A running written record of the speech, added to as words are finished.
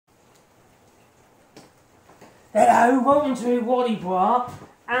Hello, welcome to Wally Bra,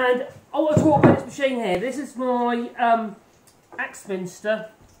 and I want to talk about this machine here. This is my Axminster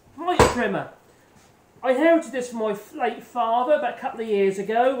Mitre trimmer. I inherited this from my late father about a couple of years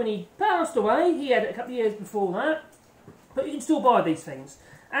ago when he passed away. He had it a couple of years before that, but you can still buy these things.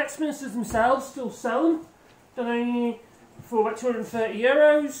 Axminsters themselves still sell them for about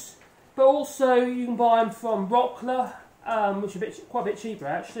 €230, but also you can buy them from Rockler, which are quite a bit cheaper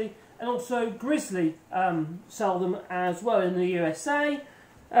actually. And also Grizzly sell them as well in the USA.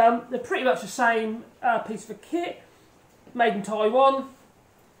 They're pretty much the same piece of kit, made in Taiwan,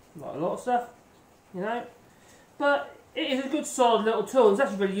 like a lot of stuff, you know. But it is a good solid little tool, and it's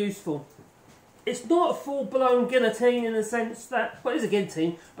actually really useful. It's not a full-blown guillotine in the sense that, well, it is a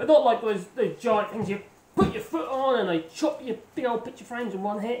guillotine, but not like those giant things you put your foot on and they chop your big old picture frames in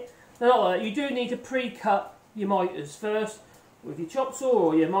one hit. They're not like that. You do need to pre-cut your mitres first with your chop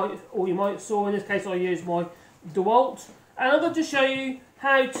saw or your mitre saw. In this case I use my DeWalt, and I'm going to show you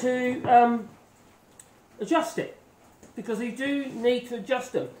how to adjust it, because you do need to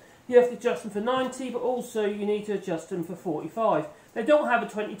adjust them. You have to adjust them for 90, but also you need to adjust them for 45. They don't have a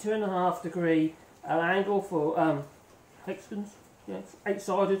 22.5 degree angle for hexagons. Yeah, it's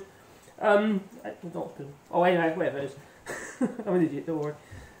 8-sided. Oh, anyway, whatever it is. I'm an idiot, don't worry.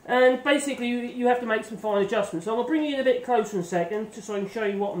 And basically you have to make some fine adjustments. So I'm going to bring you in a bit closer in a second just so I can show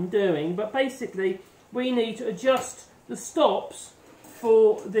you what I'm doing. But basically we need to adjust the stops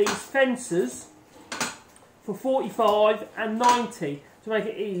for these fences for 45 and 90 to make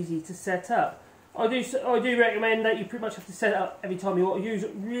it easy to set up. I do recommend that you pretty much have to set it up every time you want to use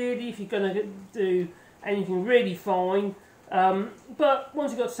it, really, if you're going to do anything really fine. But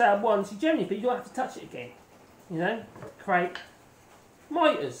once you've got it set up once, you don't have to touch it again. You know, create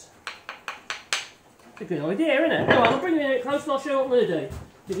mitres. It's a good idea, isn't it? Anyway, I'll bring you in a bit close and I'll show you what I'm going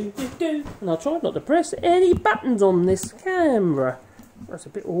to do. And I'll try not to press any buttons on this camera. That's a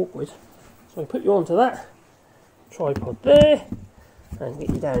bit awkward. So I'll put you onto that tripod there and get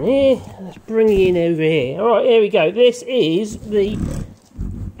you down here. Let's bring you in over here. Alright, here we go. This is the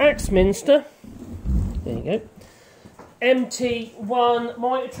Axminster. There you go. MT1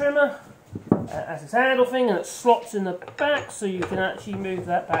 mitre trimmer. Has this handle thing, and it slots in the back so you can actually move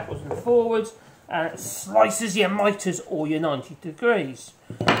that backwards and forwards, and it slices your mitres or your 90 degrees.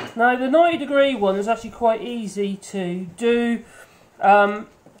 Now the 90 degree one is actually quite easy to do, and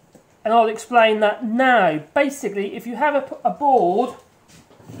I'll explain that now. Basically, if you have a board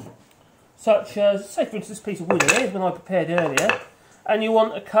such as, say for instance, this piece of wood here, when I prepared earlier, and you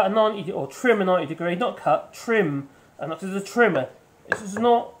want to cut a 90 or trim a 90 degree, not cut, trim, and this is a trimmer. This is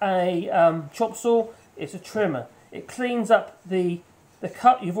not a chop saw, it's a trimmer. It cleans up the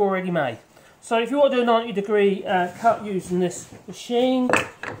cut you've already made. So if you want to do a 90 degree cut using this machine,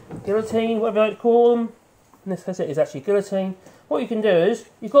 guillotine, whatever you like to call them, in this case it is actually a guillotine, what you can do is,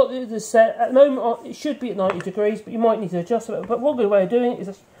 you've got this set, at the moment it should be at 90 degrees, but you might need to adjust it. But one good way of doing it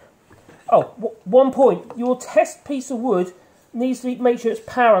is, one point, your test piece of wood needs to make sure it's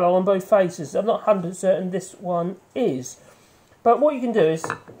parallel on both faces. I'm not 100% certain this one is. But what you can do is,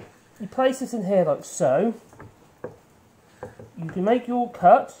 you place this in here like so. You can make your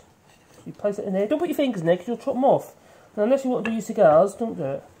cut. You place it in there. Don't put your fingers in there because you'll chop them off. Now, unless you want to use cigars, don't do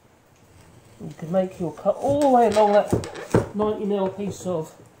it. You can make your cut all the way along that 90mm piece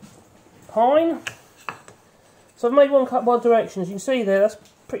of pine. So I've made one cut one direction. As you can see there, that's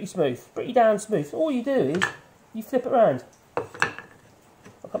pretty smooth. Pretty damn smooth. All you do is, you flip it around. I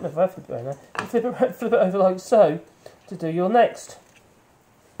can't remember if I flip it around now. You flip it over like so, to do your next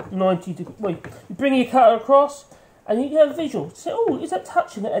 90 degree. Well, you bring your cutter across and you have a visual. So, oh, is that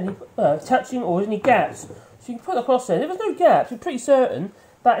touching at any touching or any gaps? So you can put it across there. If there's no gaps, you're pretty certain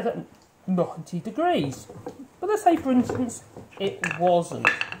that is at 90 degrees. But let's say, for instance, it wasn't.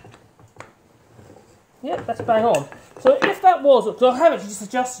 Yeah, that's bang on. So if that was, because I haven't just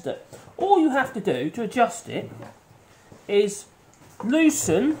adjusted it, all you have to do to adjust it is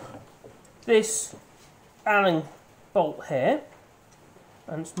loosen this Allen bolt here,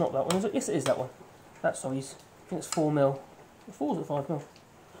 and it's not that one, is it? Yes, it is that one. That size. I think it's 4mm. 4 or 5mm?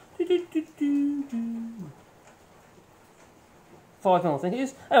 5mm, I think it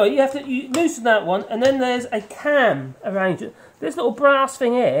is. Anyway, you loosen that one, and then there's a cam around it. This little brass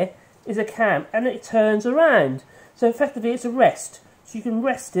thing here is a cam, and it turns around. So effectively, it's a rest. So you can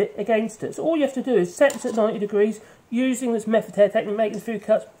rest it against it. So all you have to do is set it at 90 degrees using this method here technique, making a few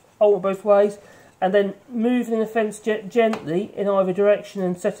cuts, alter both ways, and then moving the fence gently in either direction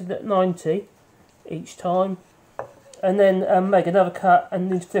and setting it at 90 each time. And then make another cut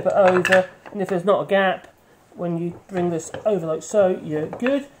and then flip it over. And if there's not a gap, when you bring this over like so, you're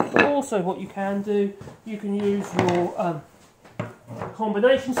good. But also what you can do, you can use your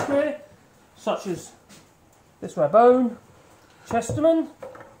combination square, such as this Rabone, Chesterman,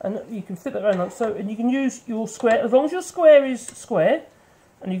 and you can flip it around like so, and you can use your square, as long as your square is square,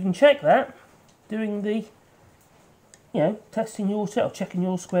 and you can check that, doing the, testing your set, or checking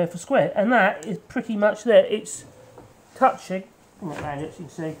your square for square, and that is pretty much there. It's touching, as you can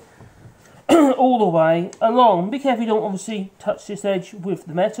see, all the way along. Be careful you don't obviously touch this edge with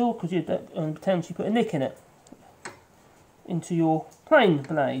the metal, because you potentially put a nick in it, into your plane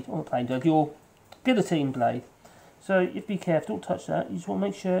blade, or plane blade, your guillotine blade. So you be careful, don't touch that. You just want to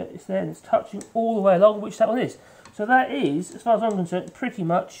make sure it's there and it's touching all the way along, which that one is. So that is, as far as I'm concerned, pretty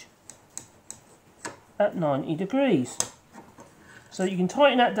much at 90 degrees. So you can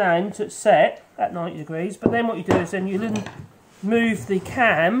tighten that down to it's set at 90 degrees, but then what you do is then you then move the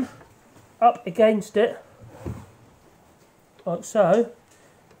cam up against it, like so,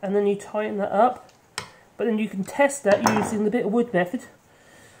 and then you tighten that up. But then you can test that using the bit of wood method,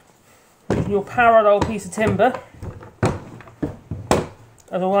 using your parallel piece of timber.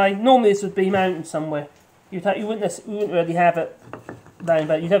 Otherwise, normally this would be mounted somewhere. You wouldn't really have it laying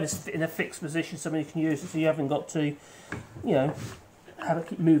back. You'd have it in a fixed position, somebody can use it, so you haven't got to, have it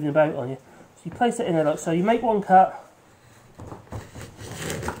keep moving about on you. So you place it in there like so. You make one cut,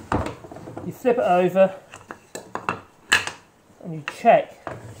 you flip it over, and you check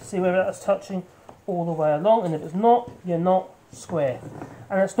to see whether that's touching all the way along. And if it's not, you're not square.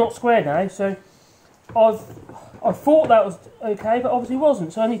 And it's not square now, so I thought that was okay, but obviously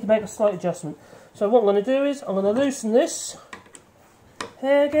wasn't, so I need to make a slight adjustment. So what I'm going to do is, I'm going to loosen this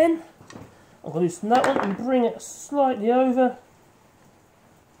here again, I'm going to loosen that one and bring it slightly over,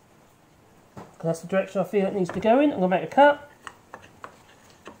 because that's the direction I feel it needs to go in. I'm going to make a cut.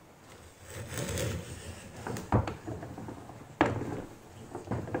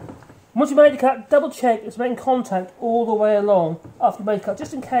 Once you make the cut, double check it's making contact all the way along after you make a cut,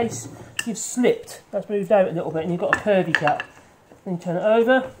 just in case you've slipped, that's moved out a little bit and you've got a curvy cut. Then you turn it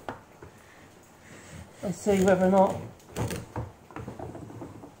over and see whether or not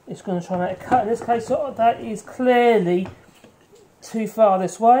it's going to try and make a cut. In this case, that is clearly too far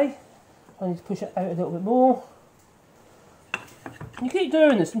this way. I need to push it out a little bit more. You keep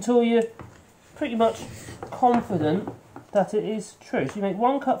doing this until you're pretty much confident that it is true. So you make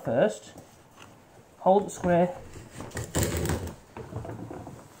one cut first, hold it square,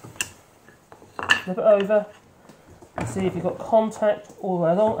 flip it over, and see if you've got contact all the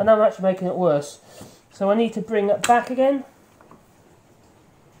way along. And I'm actually making it worse. So I need to bring that back again.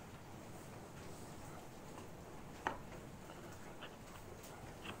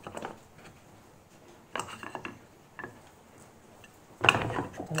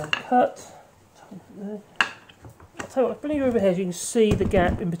 And then cut. I'll tell you what, bring it over here so you can see the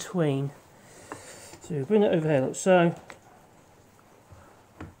gap in between. So bring it over here, like so.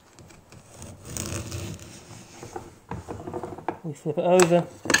 We flip it over.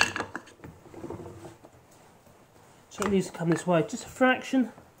 So it needs to come this way, just a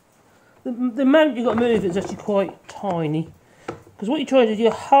fraction. The amount you've got to move is actually quite tiny. Because what you're trying to do,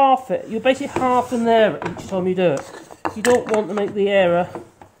 you half it. You're basically halving the error each time you do it. You don't want to make the error.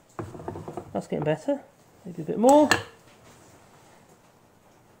 That's getting better. Maybe a bit more.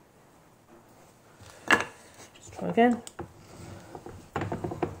 Let's try again.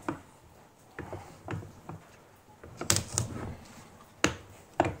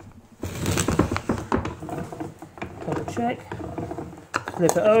 Double check.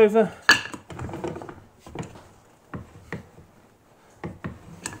 Flip it over.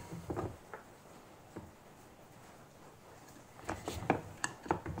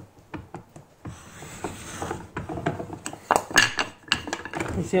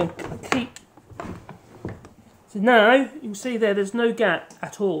 You see, I keep. So now you can see there's no gap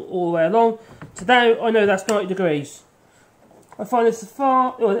at all the way along. So now I know that's 90 degrees. I find this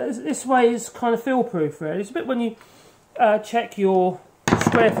this way is kind of feel proof really. It's a bit when you check your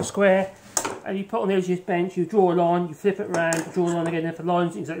square for square and you put on the edge of this bench, you draw a line, you flip it around, you draw a line again, and if the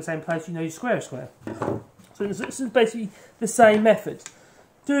line's in exactly the same place, you know your square is square. So this is basically the same method.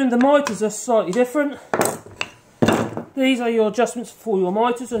 Doing the mitres are slightly different. These are your adjustments for your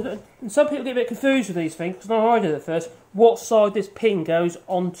mitres, and some people get a bit confused with these things, because I did at first, what side this pin goes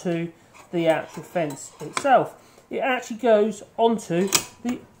onto the actual fence itself. It actually goes onto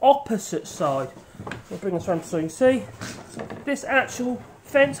the opposite side. So I'll bring this around so you can see. So this actual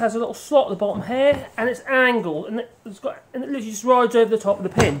fence has a little slot at the bottom here, and it's angled, and it literally just rides over the top of the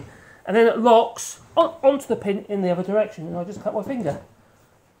pin, and then it locks onto the pin in the other direction, and I just cut my finger.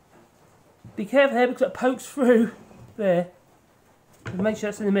 Be careful here because it pokes through there. Make sure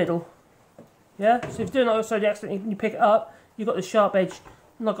it's in the middle. Yeah? So if you're doing it on the side, you accidentally you pick it up, you've got the sharp edge.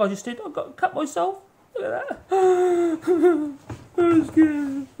 And like I just did, I've got to cut myself. Look at that. I'm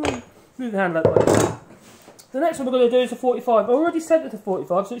scared. Move the hand that way. The next one we're going to do is a 45. I already set it to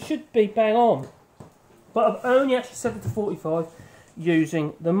 45, so it should be bang on. But I've only actually set it to 45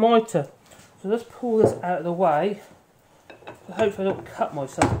 using the mitre. So let's pull this out of the way. So hopefully I don't cut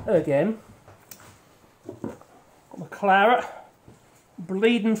myself again. Got my claret.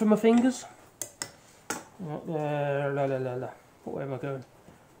 Bleeding from my fingers. Where am I going?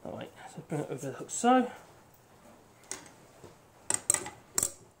 Alright, so bring it over the hook so.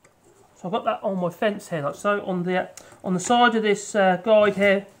 So I've got that on my fence here, like so. On the side of this guide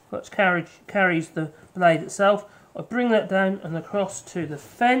here, which carries the blade itself, I bring that down and across to the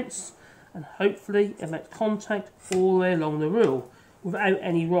fence, and hopefully it makes contact all the way along the rule without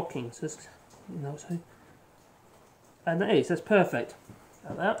any rocking. So, and that is, that's perfect.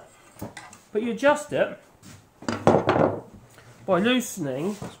 Like that. But you adjust it by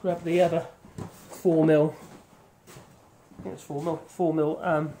loosening. Let's grab the other 4mm. I think it's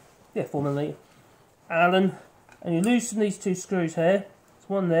 4mm. Yeah, 4mm Allen, and you loosen these two screws here. There's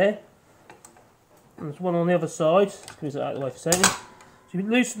one there, and there's one on the other side. Screws it out of the way for a second. So you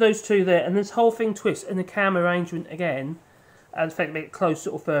loosen those two there, and this whole thing twists in the cam arrangement again, and in fact make it close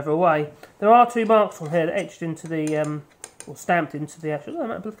sort of further away. There are two marks on here that etched into the or stamped into the actual. Oh,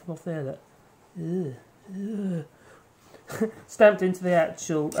 that blood come off there. That stamped into the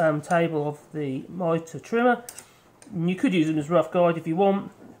actual table of the mitre trimmer. And you could use them as rough guide if you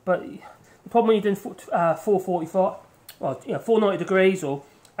want. But the problem when you're doing 445, well, 490 degrees or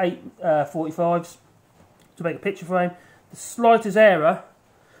 845s to make a picture frame, the slightest error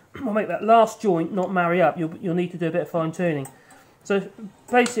will make that last joint not marry up. You'll need to do a bit of fine tuning. So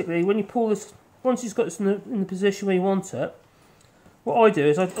basically, when you pull this, once you've got this in the position where you want it, what I do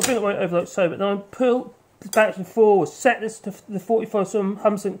is I bring it right over like so, but then I pull back and forward, set this to the 45 so I'm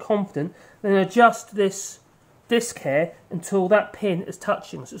 100% confident, then adjust this disc here until that pin is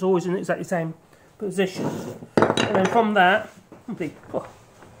touching, so it's always in exactly the same position. And then from that, deeper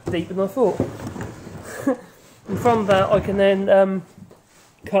than I thought. And from that I can then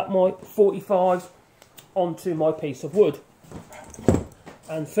cut my 45s onto my piece of wood.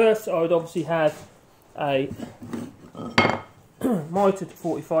 And first I would obviously have a mitered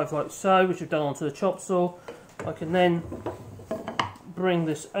 45 like so, which I've done onto the chop saw. I can then bring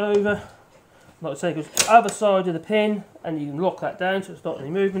this over, like I say, goes to the other side of the pin, and you can lock that down so it's not any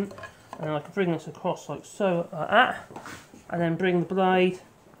movement. And then I can bring this across like so, like that, and then bring the blade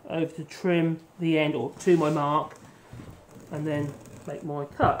over to trim the end, or to my mark, and then make my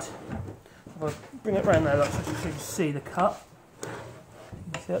cut. If I bring it around there, like so you can see the cut. You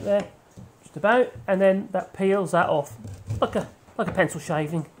can see it there, just about, and then that peels that off like a pencil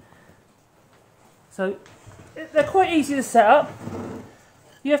shaving. So they're quite easy to set up.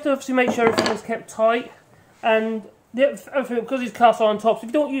 You have to obviously make sure everything is kept tight, and because these cast iron tops, if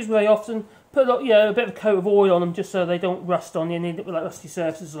you don't use them very often, put a bit of a coat of oil on them just so they don't rust on you and end up with like rusty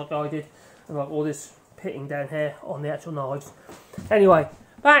surfaces like I did, and like all this pitting down here on the actual knives. Anyway,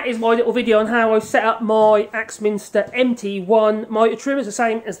 that is my little video on how I set up my Axminster MT1 mitre trim. It's the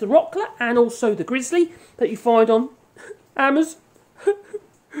same as the Rockler and also the Grizzly that you find on Amazon.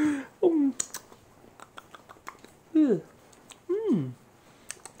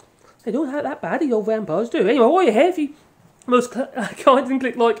 They don't have that bad, the old vampires do. Anyway, while you're here, if you most kindly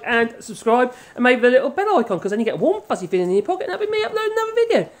click like and subscribe, and maybe the little bell icon, because then you get a warm fuzzy feeling in your pocket, and that'll be me uploading another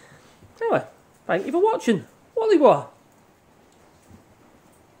video. Anyway, thank you for watching. Wally-wah.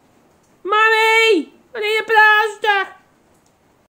 Mummy! I need a plaster!